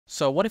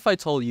So what if I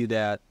told you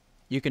that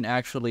you can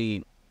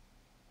actually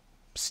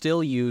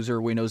still use your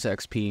Windows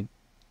XP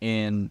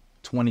in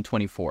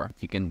 2024?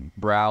 You can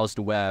browse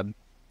the web,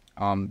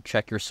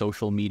 check your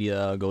social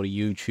media, go to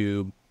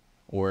YouTube,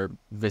 or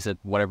visit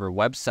whatever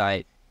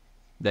website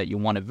that you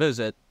want to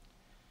visit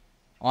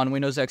on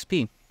Windows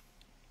XP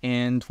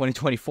in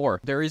 2024.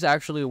 There is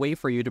actually a way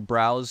for you to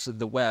browse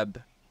the web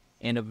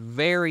in a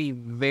very,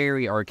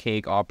 very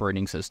archaic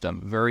operating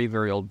system, very,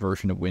 very old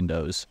version of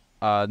Windows.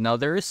 Now,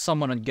 there is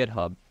someone on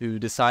GitHub who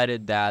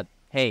decided that,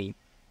 hey,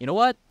 you know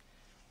what?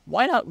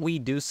 Why not we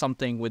do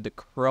something with the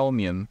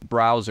Chromium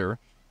browser,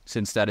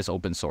 since that is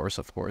open source,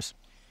 of course,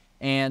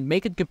 and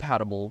make it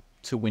compatible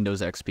to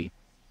Windows XP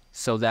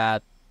so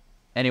that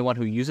anyone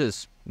who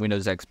uses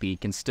Windows XP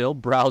can still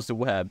browse the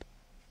web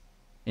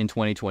in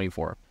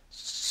 2024.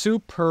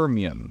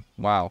 Supermium.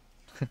 Wow.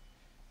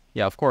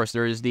 Yeah, of course,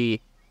 there is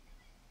the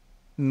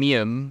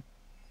mium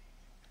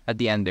at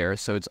the end there,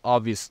 so it's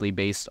obviously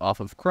based off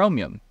of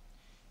Chromium.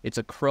 It's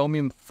a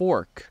Chromium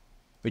fork,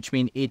 which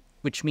means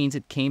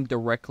it came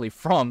directly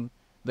from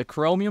the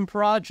Chromium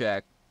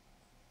project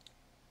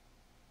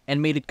and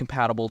made it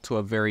compatible to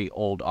a very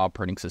old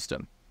operating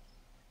system.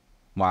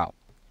 Wow.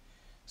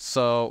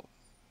 So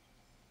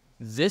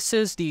this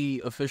is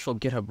the official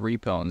GitHub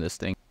repo on this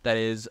thing that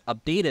is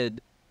updated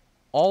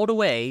all the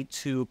way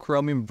to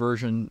Chromium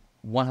version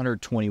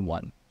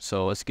 121.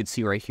 So as you can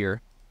see right here,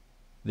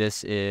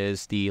 this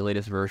is the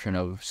latest version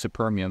of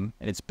Supermium,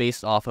 and it's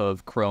based off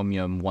of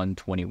Chromium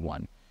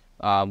 121,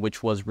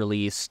 which was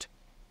released,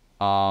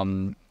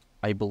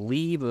 I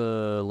believe,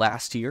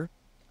 last year.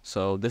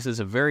 So this is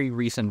a very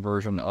recent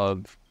version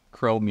of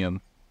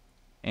Chromium,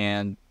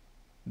 and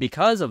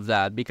because of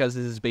that, because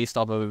this is based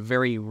off of a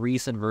very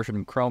recent version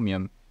of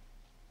Chromium,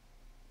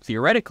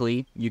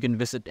 theoretically, you can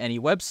visit any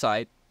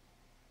website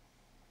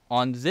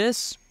on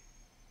this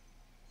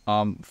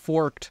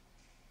forked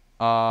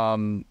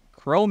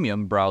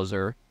Chromium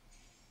browser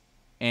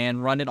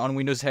and run it on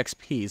Windows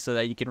XP so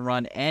that you can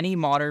run any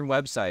modern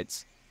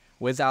websites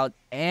without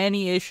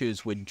any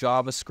issues with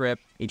JavaScript,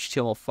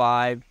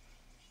 HTML5,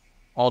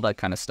 all that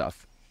kind of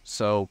stuff.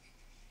 So,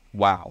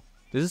 wow.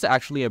 This is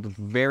actually a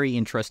very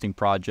interesting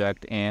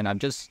project, and I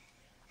just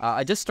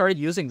started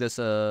using this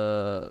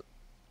a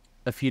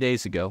few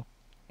days ago,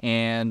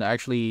 and I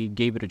actually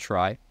gave it a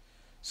try.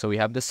 So we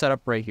have this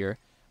setup right here.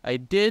 I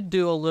did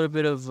do a little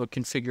bit of a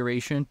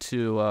configuration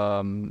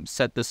to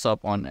set this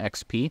up on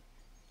XP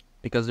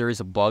because there is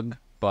a bug,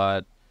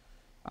 but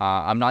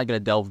I'm not going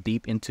to delve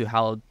deep into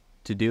how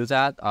to do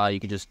that. You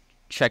can just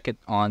check it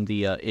on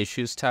the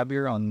issues tab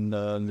here on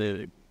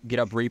the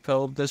GitHub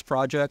repo of this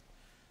project.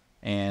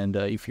 And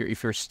if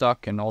you're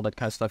stuck and all that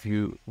kind of stuff,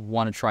 you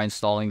want to try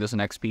installing this in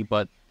XP.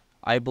 But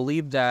I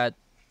believe that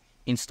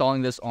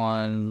installing this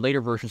on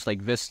later versions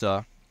like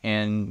Vista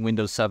and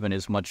Windows 7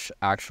 is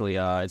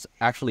it's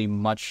actually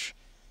much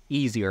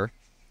easier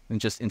than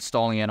just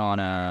installing it on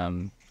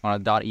a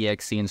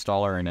 .exe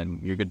installer, and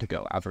then you're good to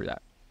go after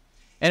that.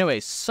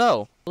 Anyway,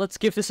 so let's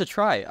give this a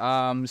try.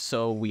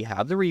 So we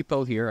have the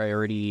repo here. I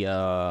already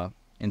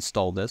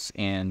installed this,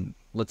 and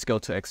let's go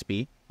to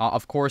XP.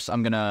 Of course,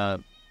 I'm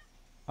gonna.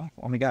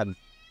 Oh my God,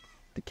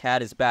 the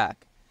cat is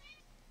back.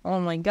 Oh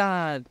my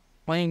God,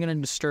 why are you gonna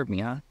disturb me,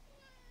 huh?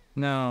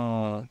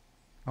 No.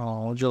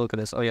 Oh, would you look at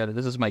this? Oh yeah,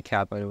 this is my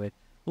cat, by the way.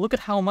 Look at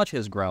how much he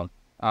has grown.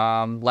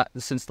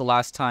 Since the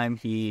last time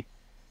he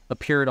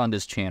appeared on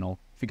this channel,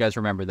 if you guys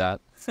remember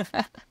that.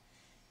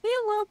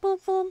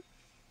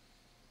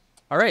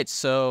 Alright,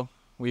 so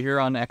we're here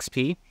on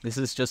XP. This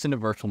is just in a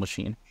virtual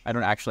machine. I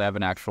don't actually have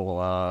an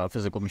actual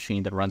physical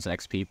machine that runs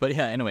XP. But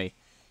yeah, anyway.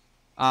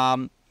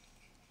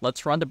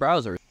 Let's run the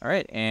browser.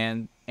 Alright,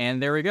 and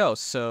there we go.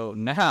 So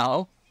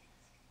now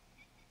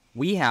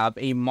we have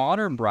a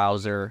modern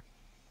browser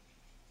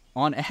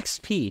on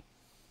XP.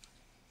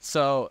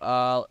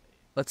 So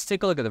let's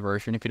take a look at the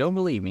version. If you don't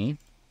believe me,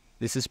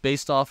 this is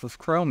based off of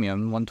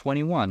Chromium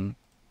 121,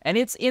 and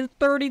it's in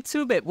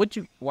 32-bit.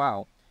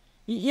 Wow.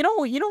 You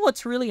know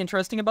what's really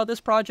interesting about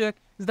this project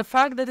is the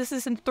fact that this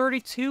is in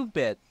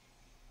 32-bit.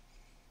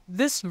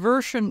 This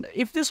version,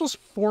 if this was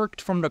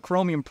forked from the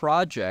Chromium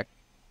project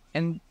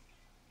and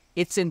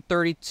it's in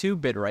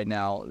 32-bit right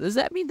now, does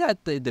that mean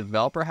that the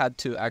developer had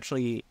to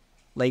actually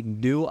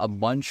do a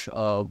bunch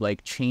of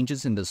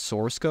changes in the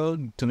source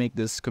code to make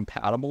this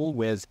compatible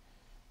with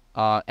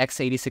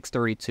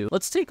x86-32?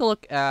 Let's take a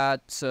look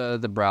at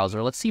the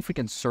browser. Let's see if we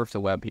can surf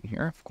the web in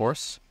here. Of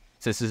course,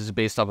 since this is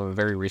based off of a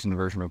very recent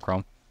version of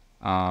Chrome.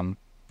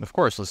 Of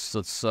course,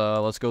 let's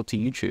go to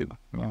YouTube.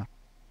 Yeah,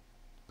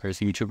 there's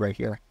YouTube right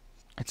here.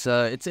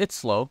 It's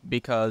slow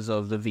because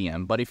of the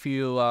VM, but if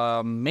you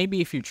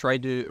maybe if you try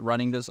to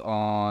running this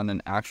on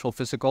an actual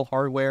physical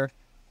hardware,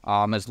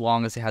 as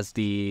long as it has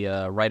the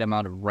right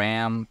amount of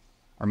RAM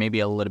or maybe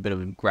a little bit of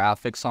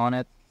graphics on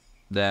it,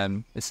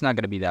 then it's not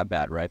gonna be that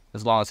bad, right?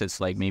 As long as it's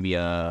maybe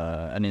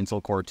an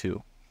Intel Core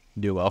 2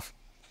 Duo.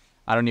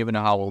 I don't even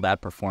know how will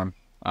that perform.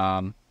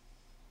 So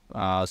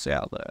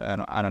yeah,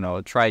 I don't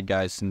know. Try it,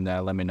 guys, and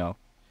let me know.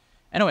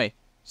 Anyway,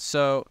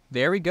 so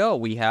there we go.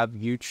 We have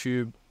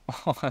YouTube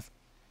on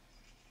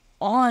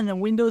on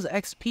Windows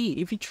XP.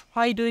 If you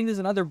try doing this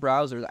in other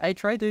browsers, I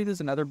tried doing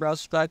this in other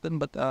browsers back then,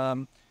 but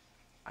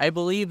I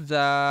believe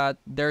that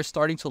they're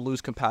starting to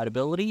lose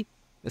compatibility,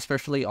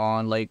 especially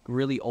on like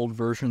really old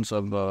versions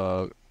of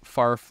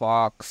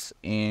Firefox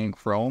and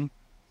Chrome.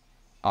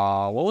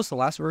 What was the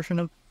last version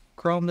of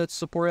Chrome that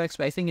supported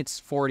XP? I think it's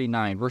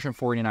 49, version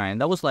 49.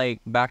 That was like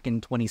back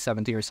in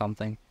 2017 or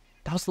something.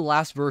 That was the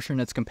last version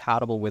that's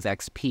compatible with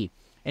XP.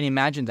 And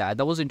imagine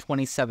that was in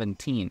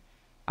 2017.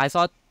 I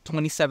thought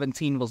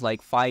 2017 was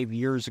like 5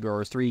 years ago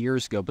or 3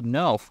 years ago, but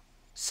no,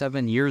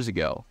 7 years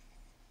ago.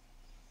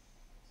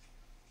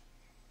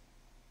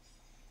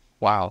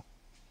 Wow.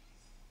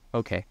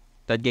 Okay,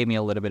 that gave me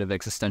a little bit of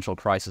existential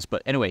crisis.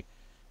 But anyway,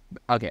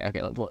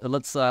 okay.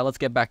 Let's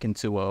get back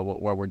into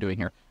what we're doing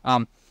here.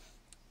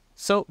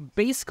 So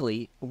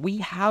basically, we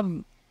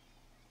have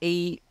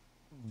a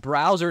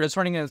browser that's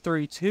running at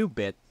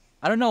 32-bit.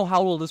 I don't know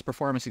how will this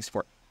perform in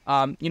 64.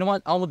 You know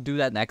what? I'll do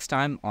that next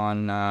time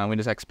on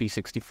Windows XP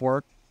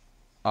 64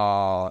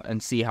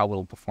 and see how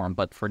it'll perform.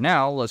 But for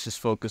now, let's just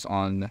focus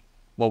on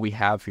what we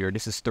have here.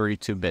 This is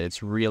 32-bit.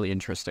 It's really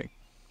interesting.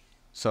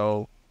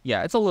 So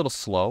yeah, it's a little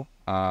slow,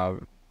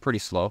 pretty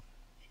slow,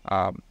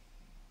 but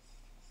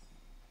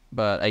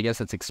I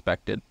guess it's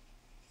expected.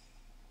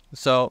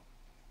 So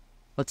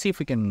let's see if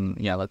we can,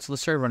 yeah, let's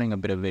start running a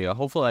bit of video.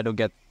 Hopefully I don't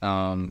get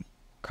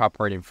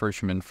copyright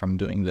infringement from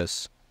doing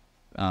this.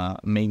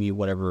 Maybe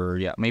whatever,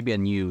 yeah, maybe a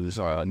news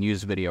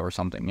video or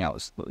something. Yeah,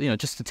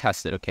 just to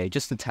test it, okay,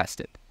 just to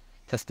test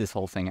this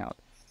whole thing out.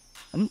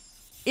 And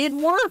it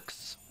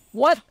works.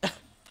 What?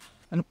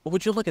 And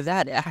would you look at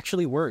that? It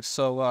actually works.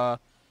 So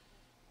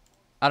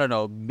I don't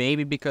know,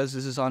 maybe because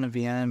this is on a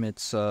VM,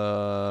 it's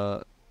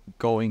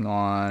going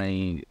on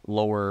a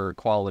lower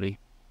quality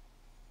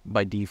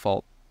by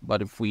default.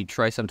 But if we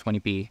try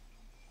 720p,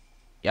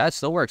 yeah, it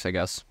still works, I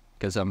guess,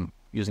 because I'm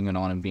using it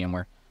on a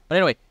VMware. But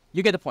anyway,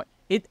 you get the point.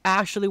 It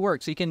actually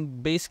works. You can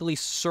basically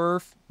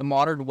surf the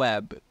modern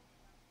web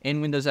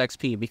in Windows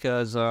XP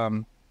because,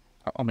 oh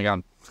my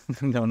god,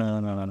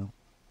 no.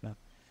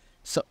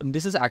 So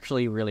this is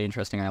actually really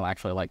interesting. I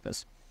actually like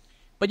this.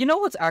 But you know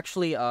what's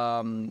actually, you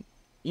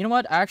know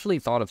what? I actually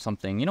thought of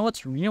something. You know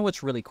what's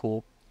really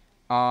cool?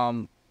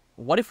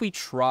 What if we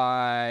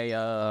try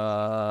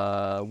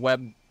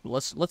web?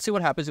 Let's see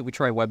what happens if we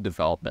try web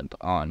development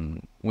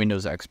on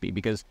Windows XP.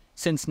 Because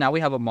since now we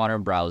have a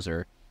modern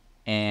browser,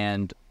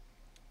 and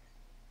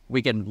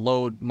we can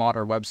load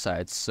modern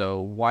websites, so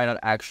why not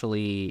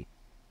actually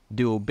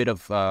do a bit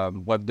of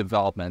web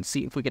development?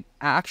 See if we can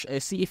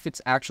see if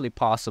it's actually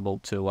possible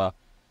to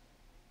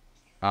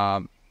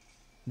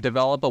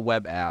develop a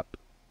web app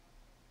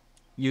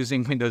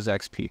using Windows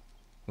XP.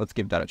 Let's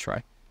give that a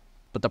try.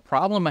 But the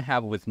problem I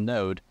have with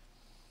Node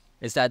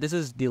is that this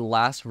is the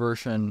last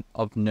version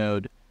of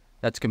Node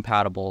that's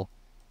compatible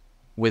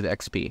with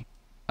XP.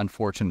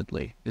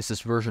 Unfortunately, this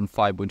is version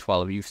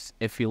 5.12.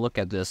 If you look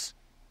at this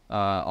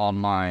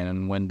online,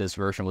 and when this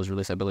version was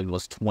released, I believe it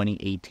was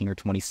 2018 or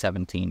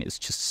 2017. It's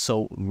just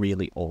so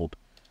really old.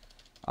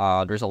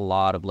 There's a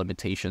lot of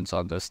limitations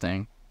on this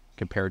thing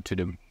compared to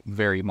the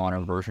very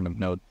modern version of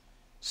Node.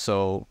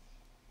 So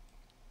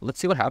let's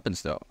see what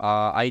happens, though.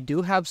 I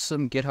do have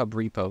some GitHub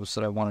repos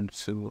that I wanted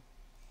to...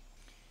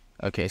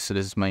 Okay, so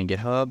this is my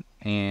GitHub,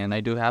 and I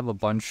do have a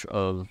bunch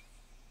of...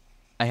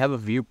 I have a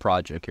Vue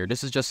project here.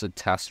 This is just a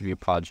test Vue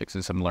project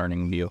since I'm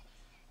learning Vue.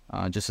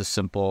 Just a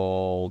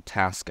simple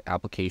task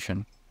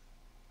application.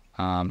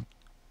 Yeah,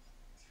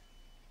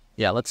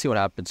 let's see what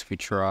happens if we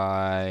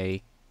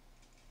try...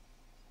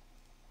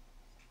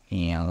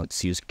 And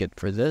let's use Git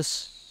for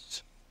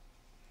this.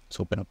 Let's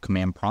open up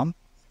command prompt.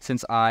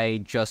 Since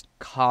I just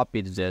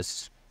copied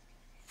this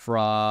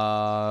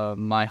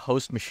from my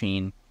host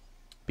machine,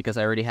 because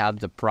I already have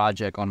the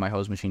project on my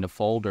host machine, the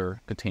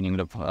folder containing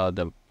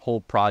the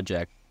whole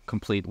project,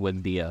 complete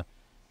with the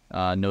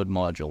Node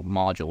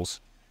modules,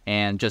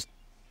 and just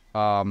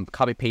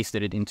copy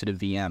pasted it into the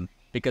VM.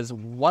 Because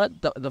what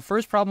the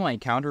first problem I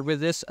encountered with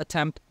this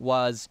attempt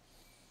was,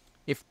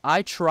 if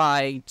I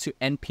try to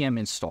npm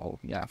install,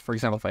 yeah, for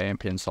example, if I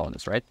npm install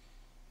this, right,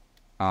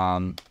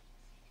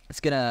 it's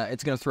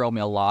gonna throw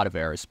me a lot of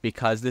errors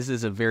because this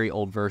is a very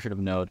old version of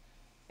Node,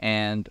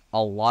 and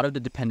a lot of the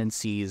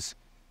dependencies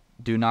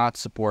do not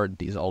support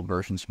these old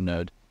versions of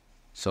Node.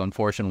 So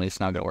unfortunately, it's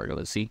not gonna work.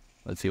 Let's see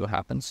what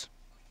happens.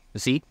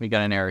 See, we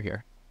got an error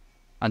here.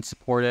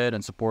 Unsupported,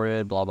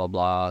 blah blah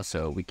blah.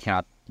 So we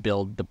can't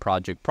build the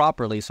project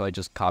properly. So I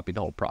just copied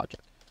the whole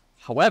project.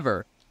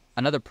 However,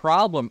 another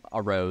problem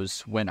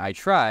arose when I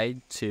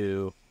tried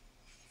to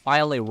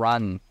finally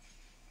run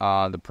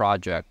the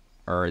project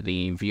or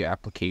the Vue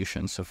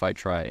application. So if I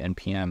try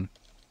npm,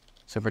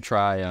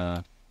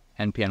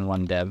 npm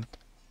run dev,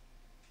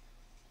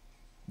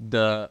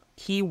 the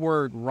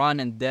keyword run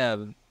and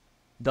dev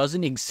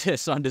doesn't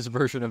exist on this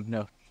version of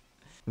Node.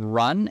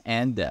 Run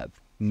and dev,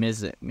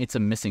 it's a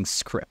missing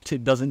script.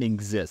 It doesn't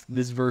exist.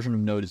 This version of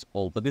Node is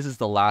old, but this is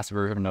the last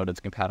version of Node that's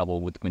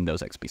compatible with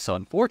Windows XP. So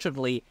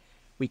unfortunately,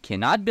 we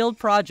cannot build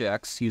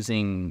projects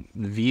using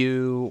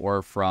Vue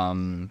or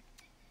from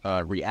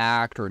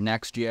React or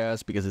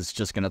Next.js because it's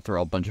just going to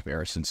throw a bunch of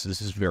errors since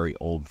this is very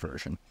old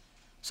version.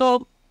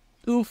 So,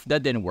 oof,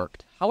 that didn't work.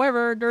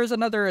 However, there's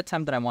another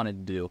attempt that I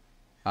wanted to do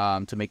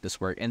to make this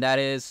work, and that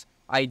is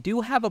I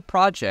do have a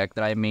project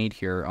that I made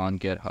here on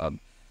GitHub.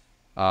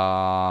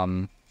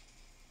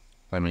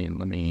 Let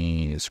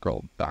me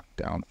scroll back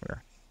down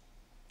here.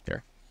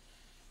 Here.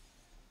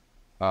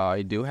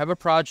 I do have a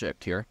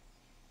project here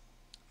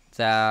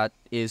that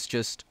is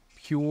just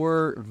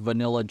pure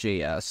vanilla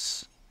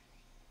JS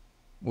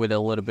with a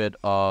little bit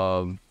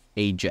of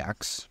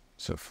Ajax.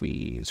 So if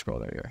we scroll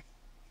down here,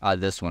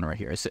 this one right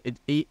here. So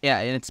yeah,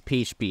 and it's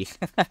PHP.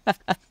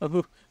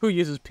 who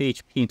uses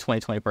PHP in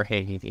 2024?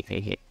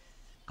 Hey.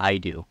 I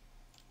do.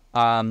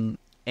 And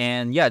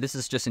yeah, this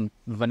is just in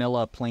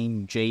vanilla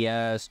plain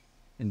JS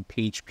and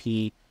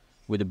PHP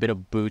with a bit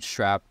of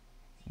Bootstrap.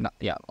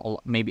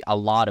 Maybe a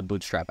lot of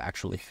Bootstrap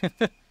actually.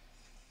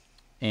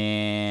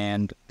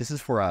 And this is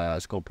for a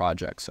school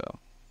project, so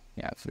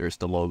yeah, there's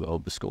the logo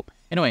of the school.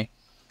 Anyway,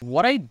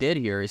 what I did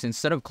here is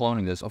instead of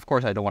cloning this, of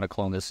course I don't want to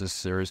clone this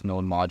as there's no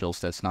modules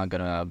that's not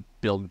gonna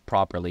build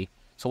properly.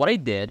 So what I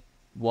did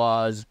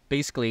was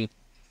basically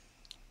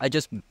I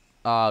just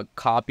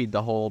copied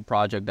the whole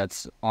project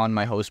that's on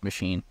my host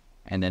machine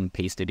and then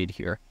pasted it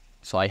here.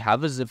 So I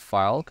have a zip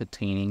file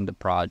containing the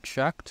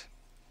project.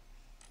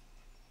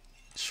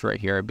 It's right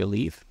here, I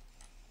believe.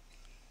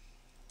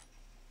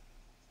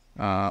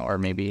 Or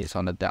maybe it's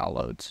on the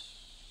downloads.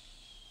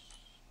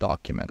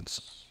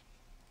 Documents.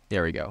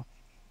 There we go.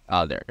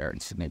 There,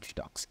 it's in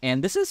docs.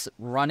 And this is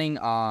running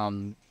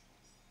on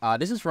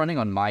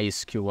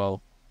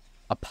MySQL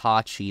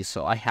Apache,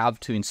 so I have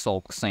to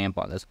install XAMPP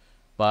on this.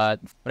 But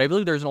I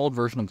believe there's an old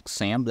version of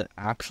XAMPP that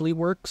actually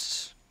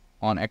works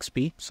on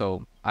XP,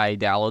 so I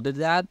downloaded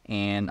that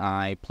and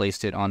I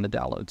placed it on the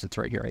downloads. It's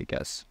right here, I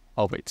guess.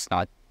 Oh wait, it's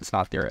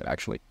not there yet,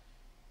 actually.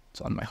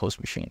 It's on my host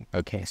machine.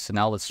 Okay, so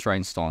now let's try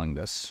installing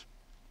this.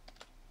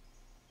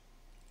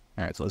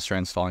 Alright, so let's try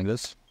installing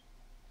this.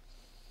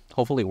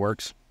 Hopefully it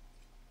works.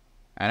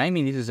 And I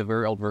mean, this is a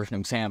very old version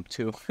of XAMPP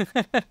too.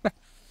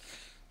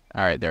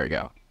 Alright, there we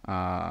go.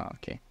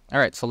 Okay.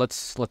 Alright, so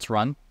let's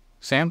run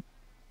XAMPP.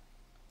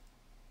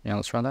 Yeah,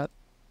 let's run that.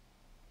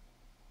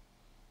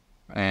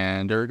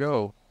 And there we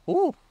go.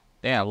 Ooh,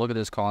 damn, look at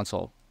this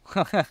console.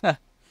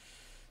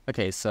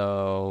 Okay,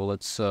 so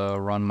let's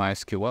run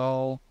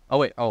MySQL. Oh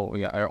wait, oh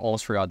yeah, I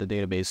almost forgot the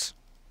database.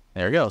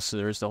 There we go, so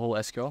there's the whole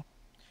SQL.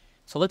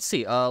 So let's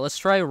see, let's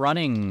try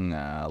running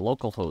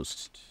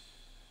localhost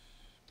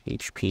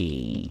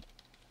HP.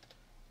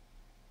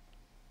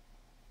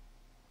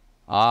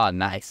 Ah,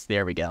 nice,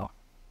 there we go.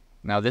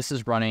 Now this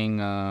is running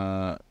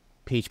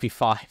PHP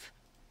 5.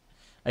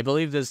 I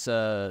believe this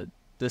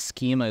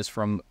schema is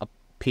from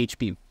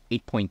PHP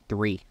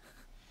 8.3.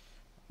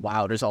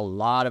 Wow, there's a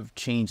lot of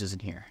changes in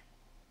here.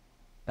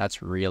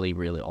 That's really,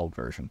 really old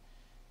version.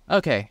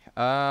 Okay,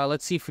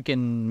 let's see if we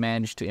can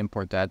manage to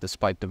import that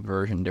despite the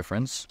version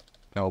difference.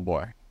 Oh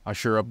boy, I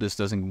sure hope this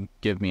doesn't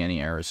give me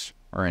any errors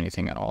or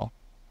anything at all.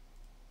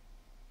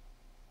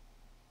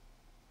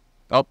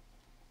 Oh.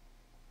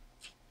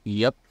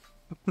 Yep.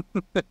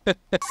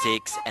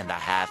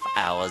 6.5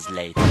 hours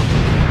later.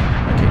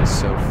 Okay,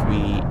 so if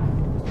we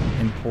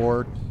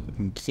import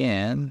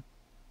again.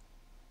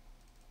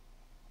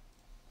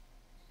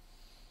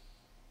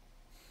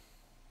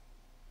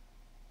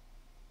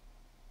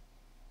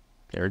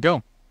 There we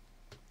go.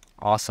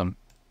 Awesome.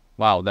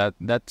 Wow,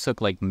 that took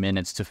like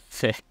minutes to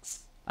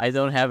fix. I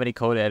don't have any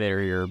code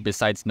editor here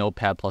besides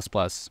Notepad++.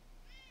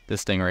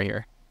 This thing right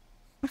here.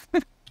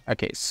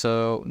 Okay,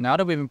 so now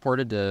that we've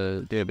imported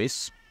the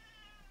database,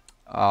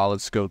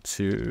 let's go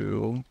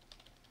to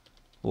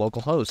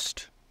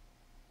localhost.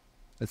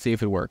 Let's see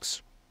if it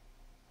works.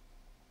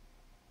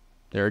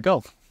 There we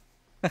go.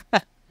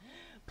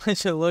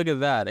 Look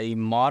at that, a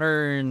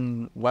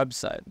modern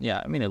website.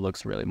 Yeah, I mean, it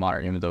looks really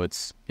modern, even though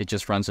it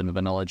just runs in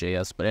vanilla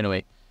JS. But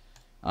anyway,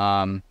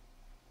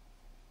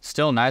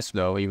 still nice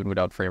though, even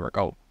without framework.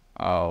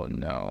 Oh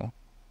no.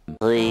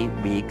 3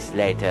 weeks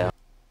later.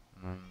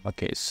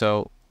 Okay,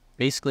 so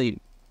basically,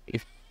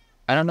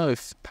 I don't know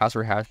if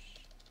password hash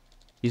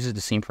uses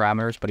the same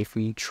parameters, but if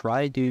we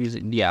try to use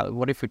it, yeah,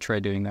 what if we try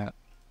doing that?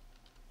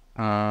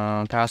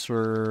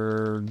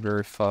 Password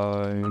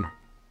verify.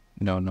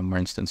 No more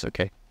instance.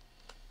 Okay,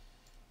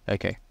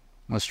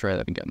 let's try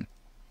that again.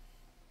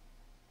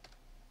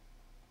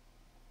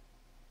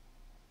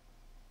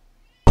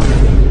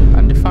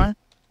 Undefined?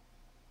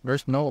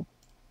 There's no...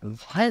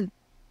 What?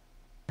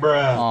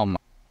 Bruh.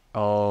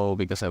 Oh,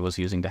 because I was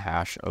using the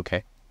hash.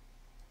 Okay.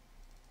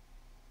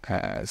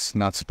 It's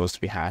not supposed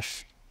to be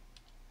hash.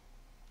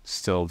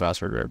 Still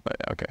password rare, but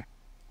okay.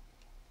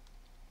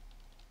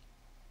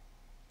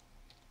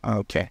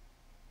 Okay.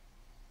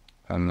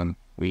 And then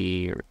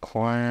we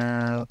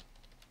require...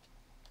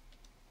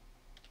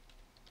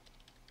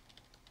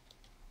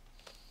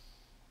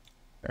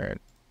 Alright.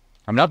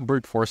 I'm not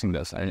brute forcing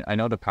this. I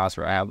know the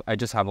password. I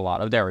just have a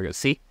lot of... There we go.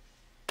 See?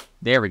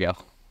 There we go.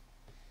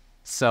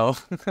 So,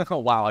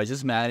 wow, I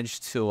just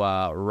managed to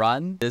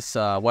run this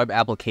web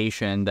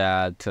application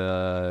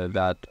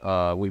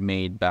that we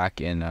made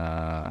back in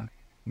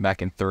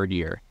third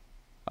year.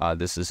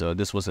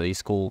 This was a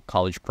school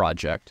college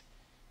project,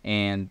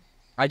 and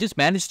I just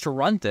managed to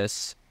run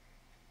this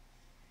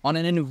on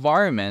an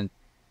environment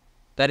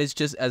that is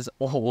just as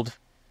old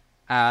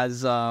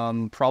as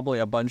probably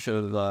a bunch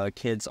of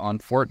kids on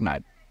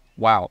Fortnite.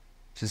 Wow,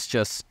 it's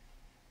just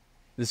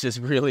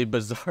really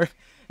bizarre.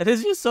 It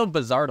is just so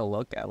bizarre to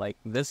look at. Like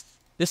this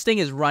thing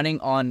is running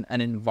on an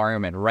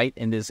environment, right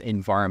in this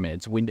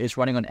environment. It's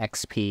running on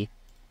XP,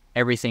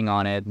 everything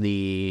on it,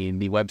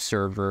 the web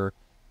server,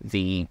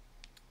 the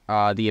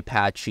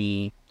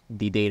Apache,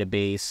 the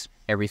database,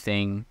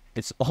 everything.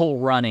 It's all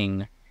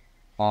running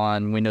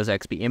on Windows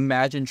XP.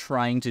 Imagine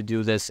trying to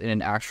do this in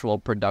an actual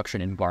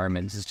production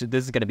environment. This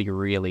is going to be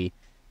really,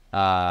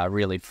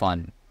 really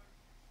fun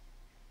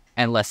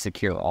and less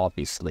secure,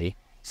 obviously,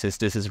 since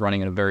this is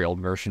running in a very old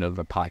version of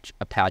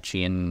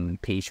Apache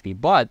and PHP.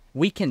 But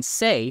we can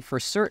say for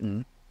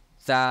certain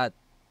that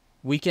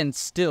we can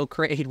still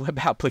create web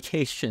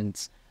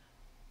applications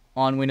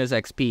on Windows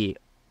XP,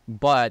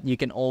 but you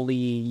can only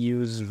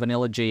use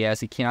vanilla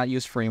JS. You cannot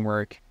use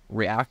framework.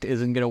 React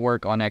isn't going to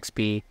work on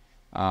XP.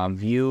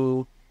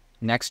 Vue,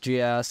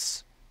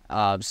 Next.js,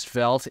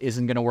 Svelte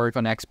isn't going to work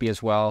on XP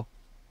as well.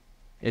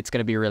 It's going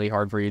to be really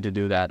hard for you to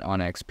do that on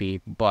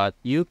XP, but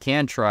you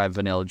can try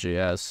vanilla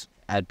JS,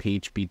 add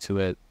PHP to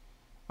it,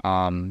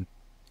 and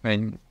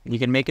you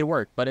can make it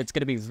work, but it's going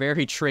to be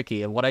very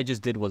tricky. And what I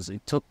just did was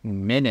it took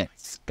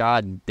minutes.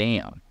 God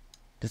damn.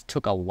 This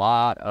took a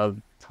lot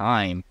of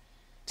time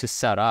to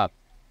set up.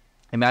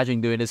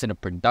 Imagine doing this in a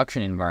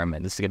production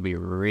environment. This is going to be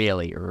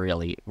really,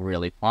 really,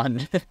 really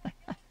fun.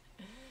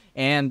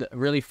 And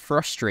really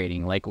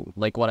frustrating, like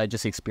what I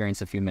just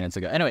experienced a few minutes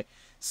ago. Anyway,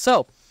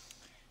 so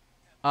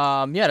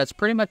yeah, that's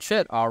pretty much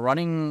it.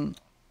 Running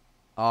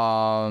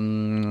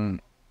a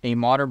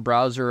modern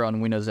browser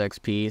on Windows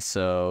XP,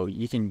 so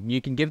you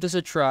can give this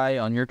a try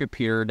on your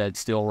computer that's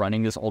still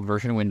running this old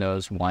version of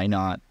Windows. Why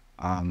not?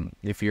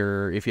 If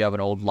you have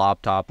an old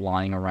laptop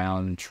lying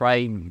around,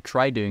 try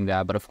doing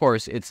that. But of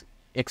course, it's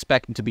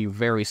expected to be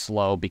very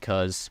slow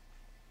because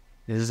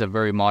this is a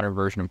very modern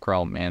version of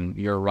Chrome, and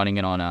you're running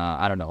it on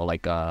I don't know,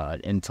 like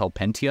Intel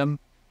Pentium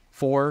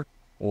 4,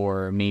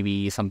 or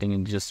maybe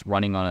something just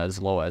running on as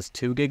low as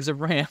 2 gigs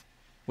of RAM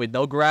with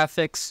no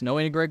graphics, no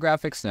integrated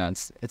graphics. No,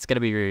 it's gonna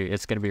be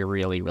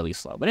really, really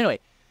slow. But anyway,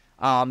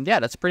 yeah,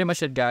 that's pretty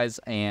much it, guys.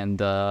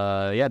 And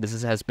yeah,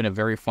 this has been a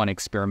very fun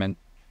experiment.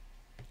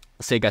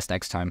 See you guys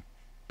next time.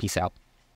 Peace out.